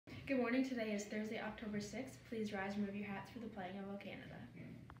Good morning. Today is Thursday, October 6th. Please rise and remove your hats for the playing of O Canada.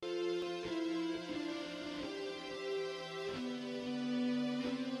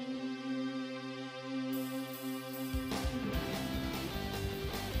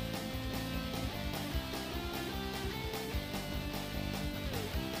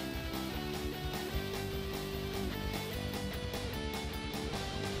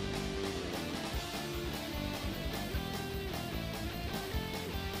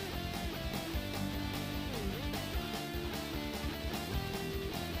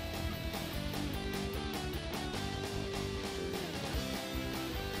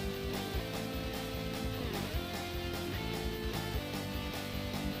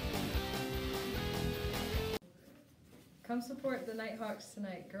 Come support the Nighthawks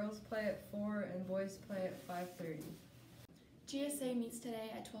tonight. Girls play at 4 and boys play at 5:30. GSA meets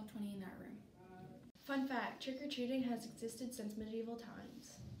today at 12:20 in that room. Fun fact, trick-or-treating has existed since medieval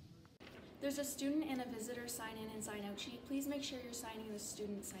times. There's a student and a visitor sign-in and sign-out sheet. Please make sure you're signing the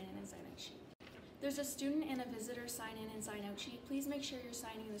student sign-in and sign-out sheet. There's a student and a visitor sign-in and sign-out sheet. Please make sure you're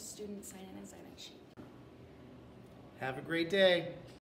signing the student sign-in and sign-out sheet. Have a great day.